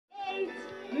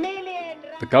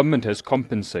The government has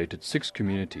compensated 6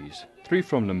 communities, 3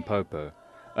 from Limpopo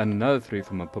and another 3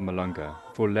 from Mpumalanga,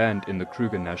 for land in the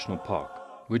Kruger National Park,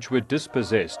 which were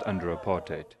dispossessed under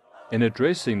apartheid. In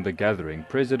addressing the gathering,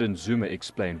 President Zuma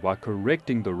explained why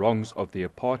correcting the wrongs of the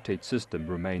apartheid system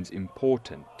remains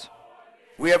important.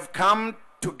 We have come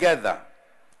together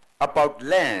about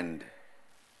land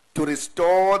to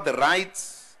restore the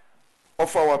rights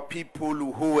of our people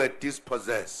who were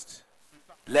dispossessed.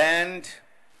 Land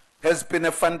has been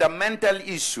a fundamental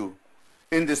issue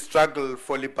in the struggle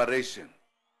for liberation.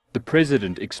 The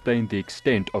President explained the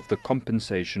extent of the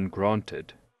compensation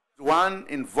granted. One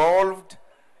involved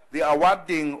the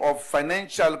awarding of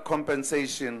financial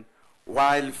compensation,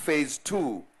 while phase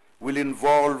 2 will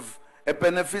involve a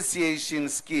beneficiation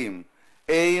scheme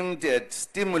aimed at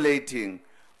stimulating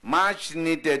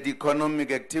much-needed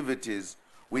economic activities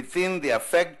within the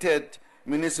affected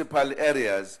municipal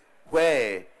areas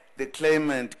where the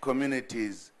claimant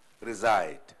communities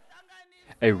reside.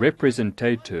 A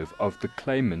representative of the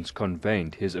claimants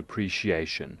conveyed his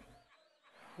appreciation.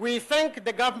 We thank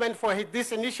the government for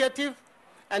this initiative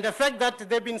and the fact that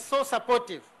they've been so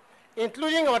supportive,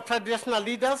 including our traditional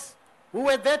leaders who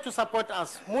were there to support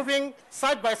us, moving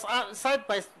side by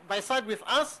side with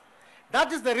us.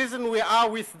 That is the reason we are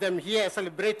with them here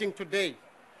celebrating today.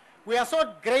 We are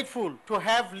so grateful to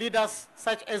have leaders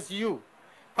such as you,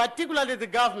 particularly the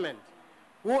government,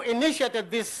 who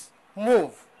initiated this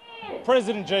move.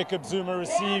 President Jacob Zuma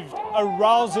received a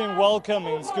rousing welcome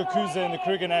in Kgruger in the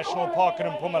Kruger National Park in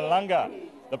Mpumalanga.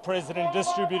 The president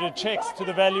distributed checks to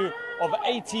the value of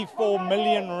 84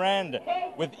 million rand,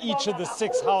 with each of the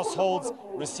 6 households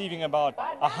receiving about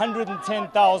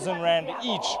 110,000 rand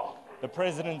each. The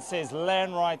president says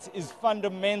land rights is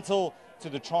fundamental to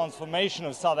the transformation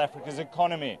of South Africa's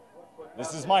economy.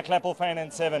 This is Mike Lappel, Fan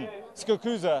N7,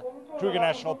 Kgruger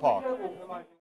National Park.